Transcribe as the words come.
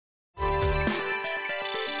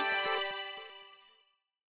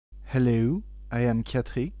Hello, I am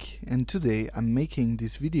Kyatric, and today I'm making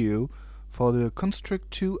this video for the Construct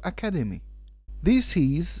 2 Academy. This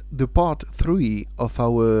is the part 3 of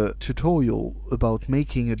our tutorial about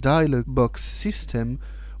making a dialog box system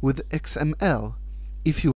with XML.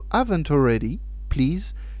 If you haven't already,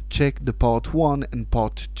 please check the part 1 and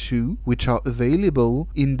part 2, which are available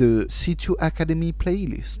in the C2 Academy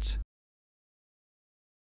playlist.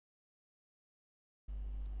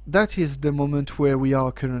 That is the moment where we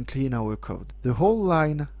are currently in our code. The whole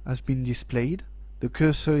line has been displayed, the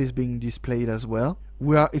cursor is being displayed as well.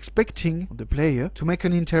 We are expecting the player to make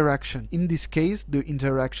an interaction. In this case, the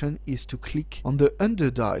interaction is to click on the under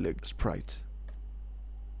dialog sprite.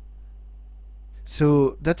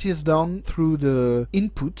 So that is done through the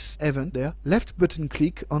input event there, left button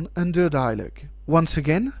click on under dialog. Once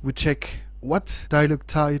again, we check what dialog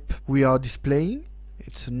type we are displaying.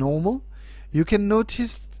 It's normal. You can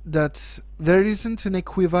notice that there isn't an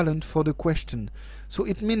equivalent for the question. So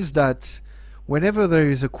it means that whenever there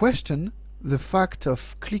is a question, the fact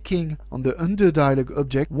of clicking on the under dialog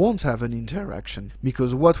object won't have an interaction,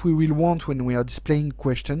 because what we will want when we are displaying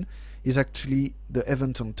question is actually the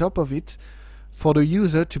event on top of it for the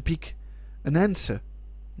user to pick an answer,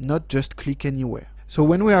 not just click anywhere. So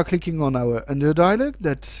when we are clicking on our under dialog,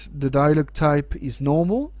 that the dialog type is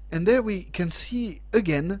normal, and there we can see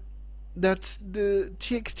again that the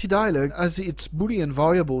txt dialog has its boolean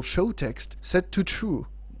variable showText set to true.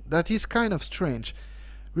 That is kind of strange.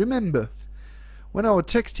 Remember, when our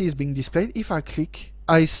text is being displayed, if I click,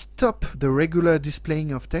 I stop the regular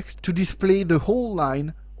displaying of text to display the whole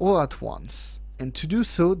line all at once. And to do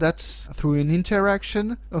so, that's through an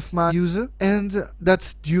interaction of my user, and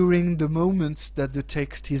that's during the moment that the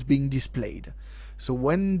text is being displayed. So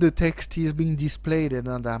when the text is being displayed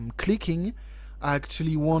and I'm clicking, I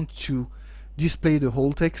actually want to display the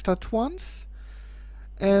whole text at once,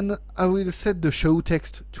 and I will set the show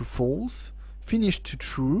text to false, finish to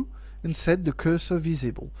true, and set the cursor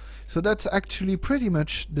visible. So that's actually pretty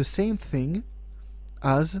much the same thing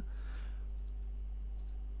as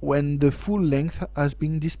when the full length has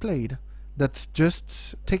been displayed. That's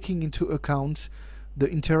just taking into account the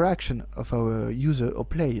interaction of our user or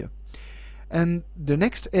player. And the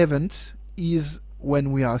next event is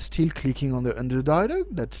when we are still clicking on the under dialog,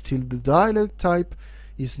 that still the dialog type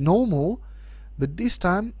is normal, but this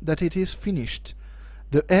time that it is finished.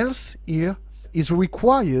 The else here is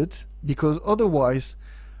required, because otherwise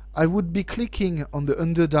I would be clicking on the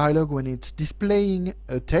under dialog when it's displaying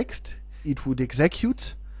a text. It would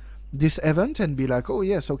execute this event and be like, oh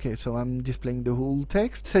yes, okay, so I'm displaying the whole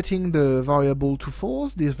text, setting the variable to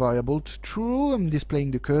false, this variable to true, I'm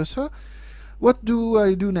displaying the cursor. What do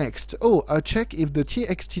I do next? Oh, I check if the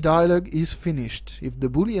txt dialog is finished, if the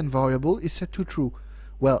boolean variable is set to true.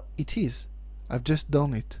 Well, it is. I've just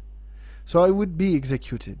done it. So I would be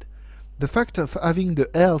executed. The fact of having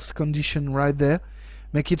the else condition right there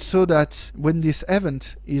make it so that when this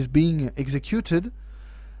event is being executed,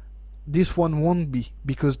 this one won't be,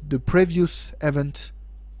 because the previous event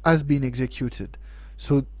has been executed.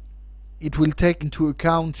 So it will take into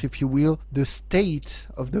account, if you will, the state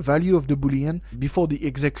of the value of the boolean before the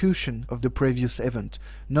execution of the previous event,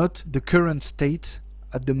 not the current state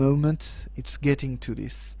at the moment it's getting to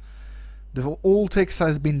this. The whole text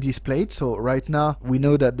has been displayed, so right now we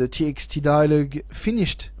know that the txt dialog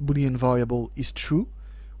finished boolean variable is true.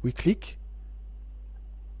 We click,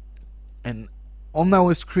 and on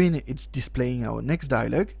our screen it's displaying our next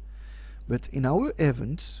dialog, but in our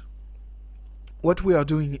events what we are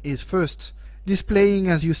doing is first displaying,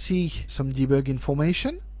 as you see, some debug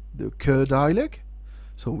information, the cur dialog,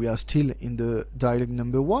 so we are still in the dialog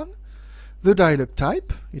number 1, the dialog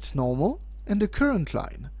type, it's normal, and the current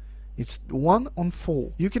line, it's 1 on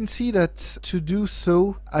 4. You can see that to do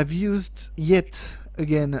so I've used yet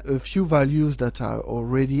again a few values that I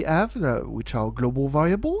already have, which are global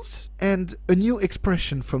variables, and a new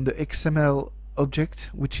expression from the XML object,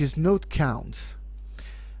 which is node counts.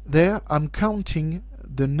 There I'm counting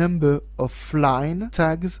the number of line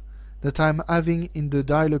tags that I'm having in the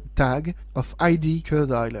dialog tag of ID cur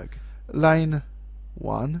dialog. Line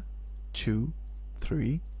 1, 2,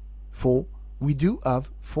 3, 4. We do have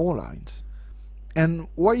 4 lines. And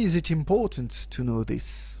why is it important to know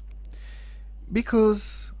this?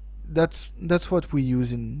 Because that's what we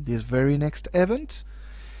use in this very next event.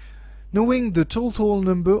 Knowing the total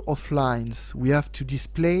number of lines we have to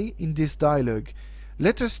display in this dialog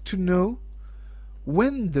let us to know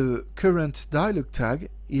when the current dialog tag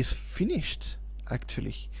is finished,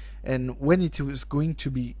 actually, and when it is going to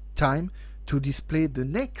be time to display the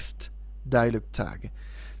next dialog tag.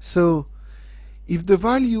 So If the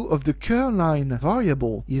value of the curline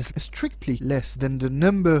variable is strictly less than the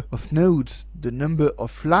number of nodes, the number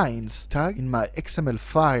of lines tag in my XML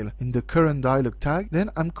file in the current dialog tag, then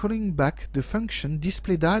I'm calling back the function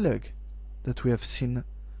display dialog that we have seen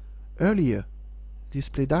earlier.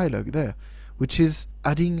 Display dialog there, which is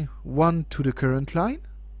adding 1 to the current line.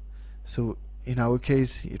 So in our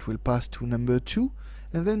case it will pass to number 2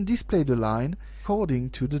 and then display the line according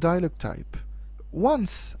to the dialog type.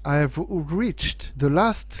 Once I have reached the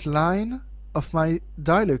last line of my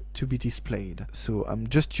dialog to be displayed, so I'm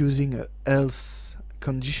just using a else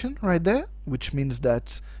condition right there, which means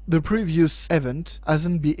that the previous event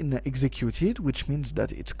hasn't been executed, which means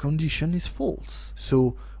that its condition is false.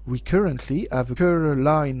 So we currently have a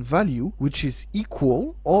curline value which is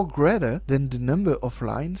equal or greater than the number of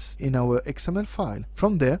lines in our XML file.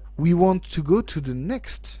 From there we want to go to the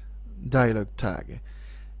next dialog tag,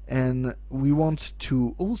 and we want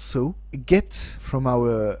to also get from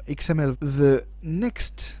our XML the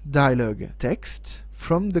next dialog text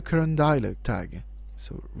from the current dialog tag.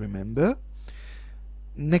 So remember,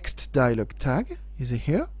 next dialog tag is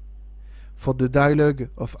here. For the dialog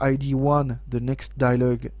of ID 1, the next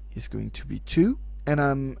dialog is going to be 2, and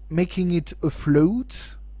I'm making it a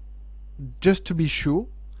float just to be sure,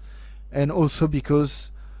 and also because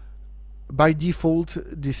by default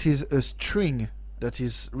this is a string that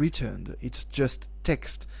is returned, it's just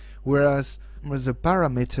text, whereas the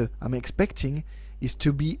parameter I'm expecting is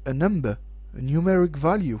to be a number, a numeric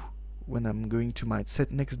value when I'm going to my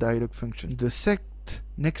set next dialog function. The set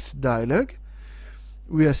next dialog,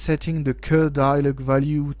 we are setting the cur dialog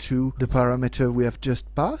value to the parameter we have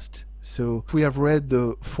just passed. So if we have read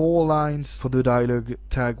the 4 lines for the dialog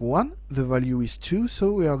tag 1, the value is 2,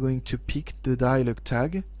 so we are going to pick the dialog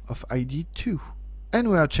tag of ID 2. And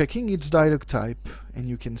we are checking its dialog type, and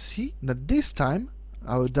you can see that this time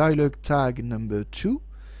our dialog tag number 2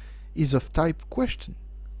 is of type question.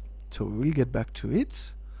 So we'll get back to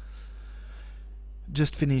it.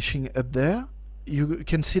 Just finishing up there, you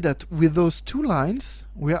can see that with those 2 lines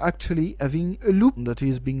we are actually having a loop that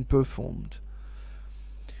is being performed.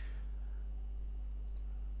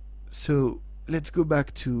 So let's go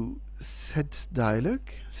back to set dialog,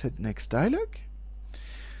 set next dialog.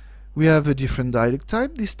 We have a different dialog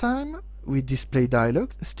type this time. We display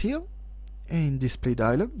dialog still, and in display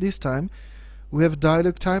dialog this time we have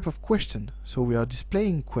dialog type of question, so we are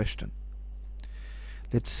displaying question.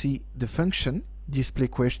 Let's see the function display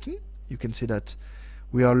question. You can see that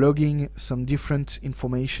we are logging some different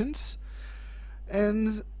informations,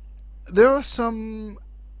 and there are some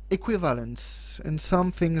equivalents and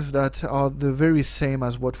some things that are the very same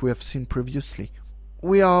as what we have seen previously.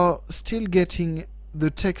 We are still getting the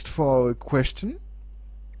text for our question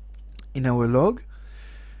in our log.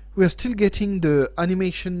 We are still getting the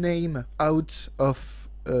animation name out of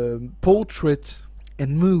portrait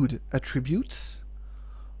and mood attributes,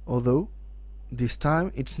 although this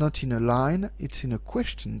time it's not in a line, it's in a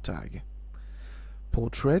question tag.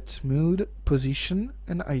 Portrait, mood, position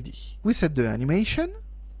and ID. We set the animation.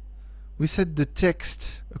 We set the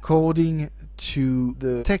text according to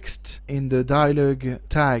the text in the dialog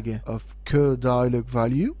tag of cur dialog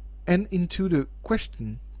value and into the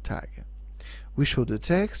question tag. We show the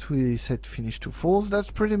text, we set finish to false.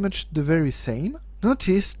 That's pretty much the very same.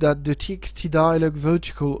 Notice that the txt dialog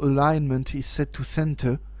vertical alignment is set to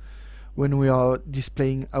center when we are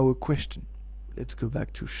displaying our question. Let's go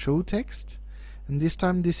back to show text, and this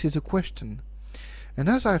time this is a question. And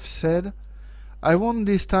as I've said, I want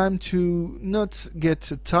this time to not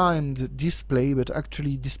get a timed display, but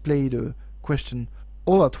actually display the question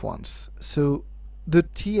all at once. So the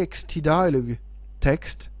txt dialog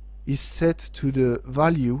text is set to the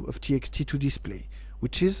value of txt to display,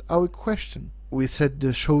 which is our question. We set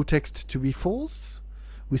the show text to be false,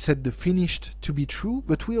 we set the finished to be true,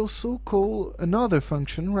 but we also call another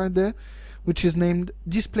function right there, which is named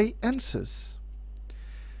display answers.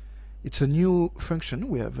 It's a new function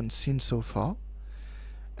we haven't seen so far,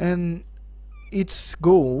 and its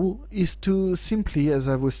goal is to simply, as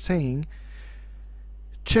I was saying,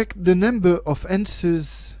 check the number of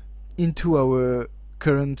answers into our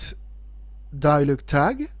current dialog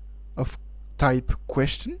tag of type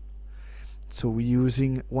question. So we're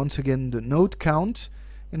using once again the node count,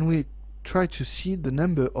 and we try to see the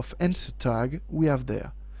number of answer tag we have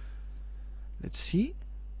there. Let's see.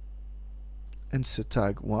 Answer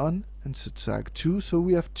tag 1, answer tag 2, so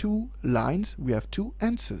we have 2 lines, we have 2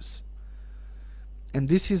 answers. And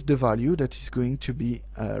this is the value that is going to be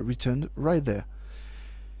returned right there.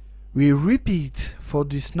 We repeat for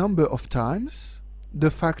this number of times the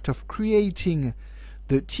fact of creating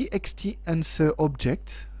the txt answer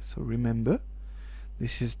object. So remember,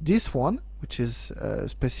 This is this one, which is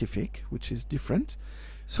specific, which is different.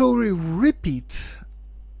 So we repeat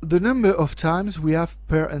the number of times we have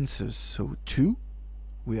per answer. So 2.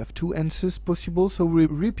 We have 2 answers possible, so we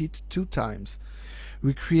repeat 2 times.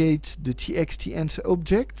 We create the txt answer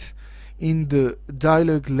object in the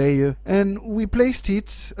dialog layer and we placed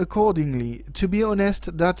it accordingly. To be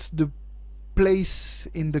honest, that's the place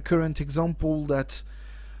in the current example that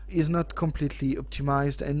is not completely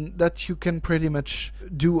optimized and that you can pretty much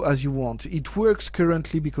do as you want. It works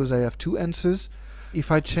currently because I have 2 answers.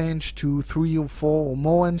 If I change to 3 or 4 or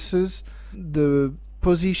more answers, the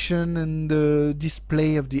position and the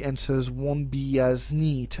display of the answers won't be as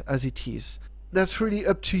neat as it is. That's really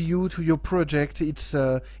up to you, to your project. It's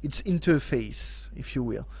interface, if you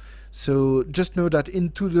will. So just know that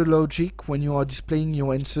into the logic, when you are displaying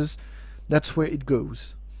your answers, that's where it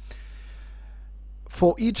goes.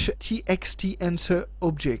 For each txt answer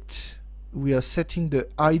object, we are setting the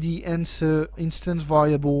id answer instance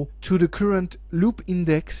variable to the current loop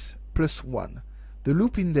index plus 1. The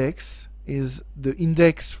loop index is the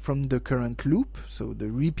index from the current loop, so the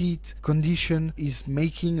repeat condition is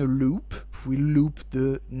making a loop. We loop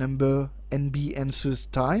the number nb answers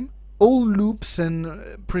time. All loops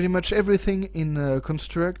and pretty much everything in a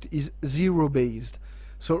construct is 0 based.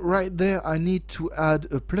 So right there I need to add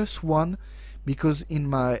a plus 1 because in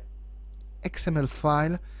my XML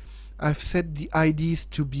file I've set the IDs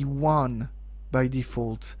to be 1 by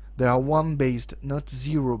default. They are 1 based, not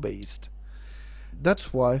 0 based.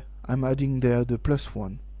 That's why I'm adding there the plus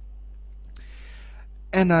 1.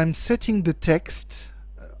 And I'm setting the text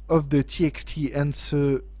of the txt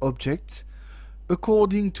answer object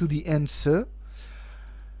according to the answer.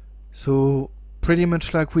 So pretty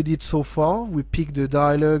much like we did so far, we pick the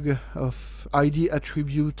dialog of id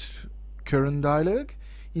attribute current dialog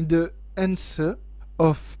in the answer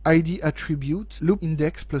of id attribute loop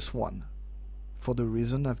index plus 1 for the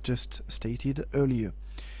reason I've just stated earlier.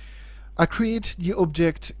 I create the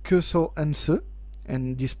object cursor answer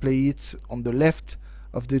and display it on the left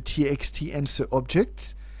of the txt answer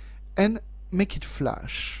object and make it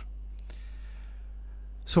flash.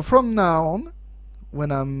 So from now on,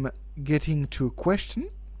 when I'm getting to a question,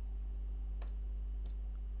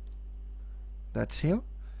 that's here,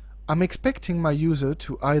 I'm expecting my user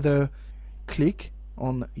to either click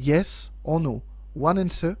on yes or no, one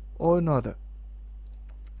answer or another.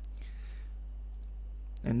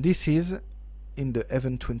 And this is in the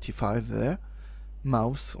event 25 there,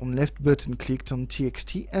 mouse on left button clicked on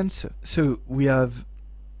txt answer. So we have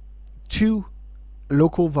 2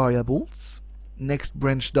 local variables, next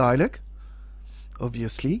branch dialog,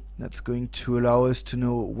 obviously that's going to allow us to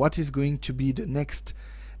know what is going to be the next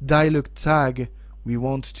dialog tag we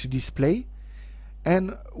want to display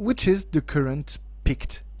and which is the current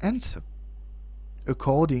picked answer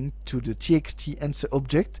according to the txt answer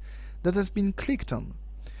object that has been clicked on.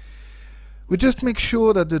 We just make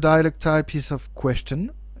sure that the dialog type is of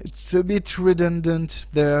question. It's a bit redundant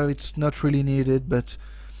there, it's not really needed, but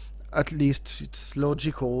at least it's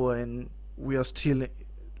logical and we are still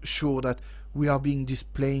sure that we are being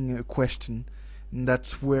displaying a question and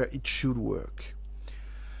that's where it should work.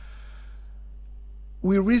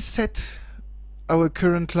 We reset our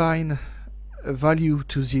current line value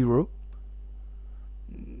to 0.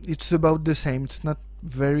 It's about the same, it's not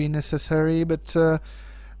very necessary, but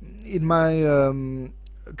in my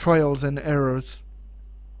trials and errors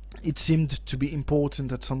it seemed to be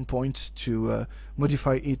important at some point to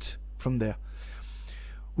modify it from there.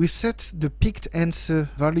 We set the picked answer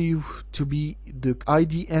value to be the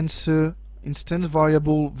id answer instance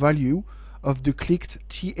variable value of the clicked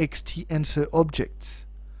txt answer objects.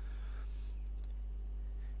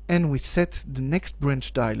 And we set the next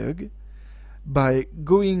branch dialog by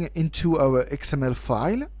going into our XML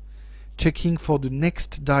file, checking for the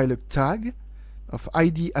next dialog tag of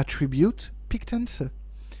id attribute picked answer.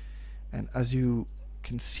 And as you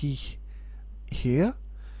can see here,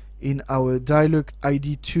 in our dialog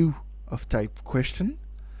id2 of type question,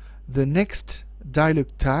 the next dialog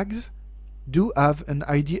tags do have an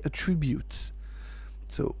id attribute.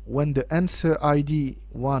 So when the answer id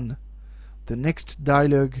 1, the next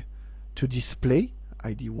dialog to display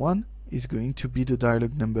id 1 is going to be the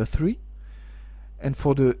dialog number 3, and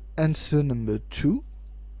for the answer number 2,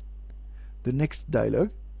 the next dialog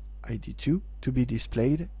id 2 to be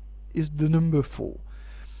displayed is the number 4.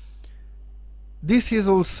 This is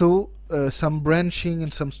also some branching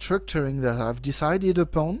and some structuring that I've decided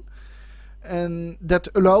upon, and that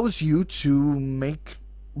allows you to make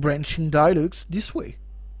branching dialogues this way.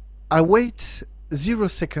 I wait 0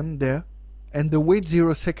 seconds there, and the wait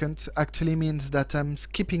 0 seconds actually means that I'm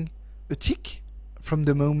skipping a tick from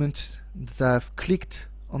the moment that I've clicked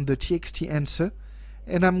on the txt answer,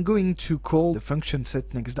 and I'm going to call the function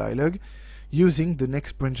setNextDialog using the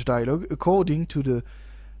next branch dialog according to the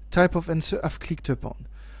type of answer I've clicked upon.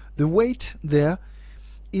 The wait there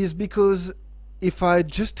is because if I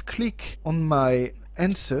just click on my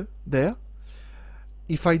answer there,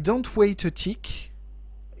 if I don't wait a tick,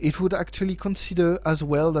 it would actually consider as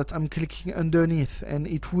well that I'm clicking underneath, and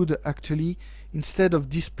it would actually, instead of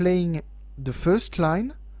displaying the first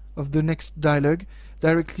line of the next dialog,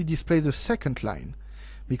 directly display the second line,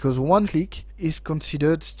 because one click is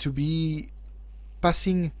considered to be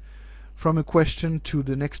passing from a question to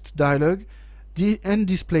the next dialog and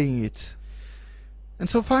displaying it. And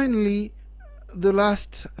so finally, the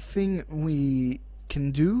last thing we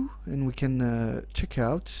can do and we can check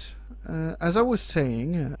out, as I was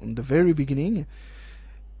saying on the very beginning,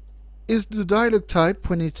 is the dialog type.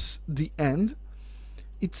 When it's the end,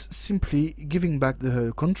 it's simply giving back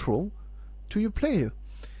the control to your player.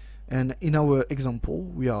 And in our example,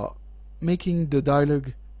 we are making the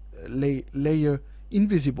dialog layer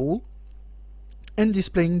invisible and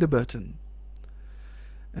displaying the button.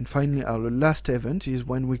 And finally, our last event is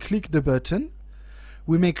when we click the button,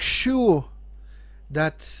 we make sure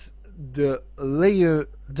that the layer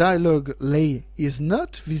dialog lay is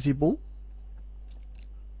not visible.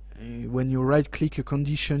 When you right click a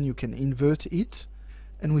condition, you can invert it,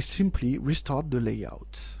 and we simply restart the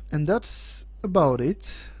layout. And that's about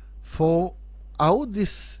it for how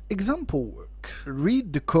this example works.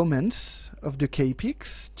 Read the comments of the Kyatric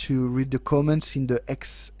to read the comments in the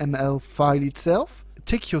XML file itself.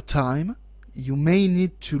 Take your time. You may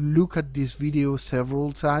need to look at this video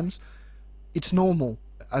several times. It's normal.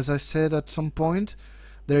 As I said at some point,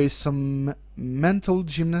 there is some mental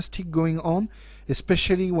gymnastic going on,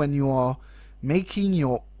 especially when you are making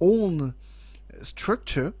your own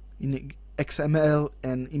structure in XML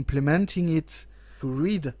and implementing it to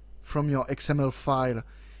read from your XML file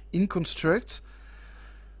in Construct.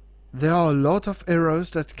 There are a lot of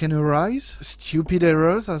errors that can arise, stupid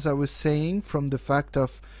errors, as I was saying, from the fact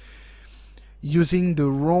of using the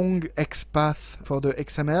wrong XPath for the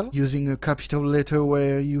XML, using a capital letter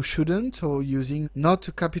where you shouldn't, or using not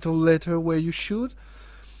a capital letter where you should,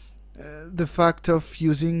 the fact of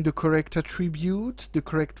using the correct attribute, the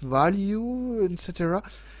correct value, etc.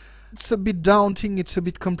 It's a bit daunting, it's a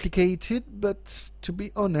bit complicated, but to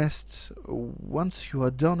be honest, once you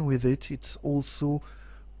are done with it, it's also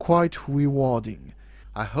quite rewarding.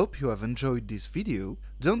 I hope you have enjoyed this video.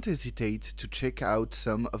 Don't hesitate to check out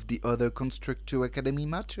some of the other Construct 2 Academy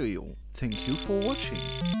material. Thank you for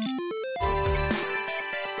watching.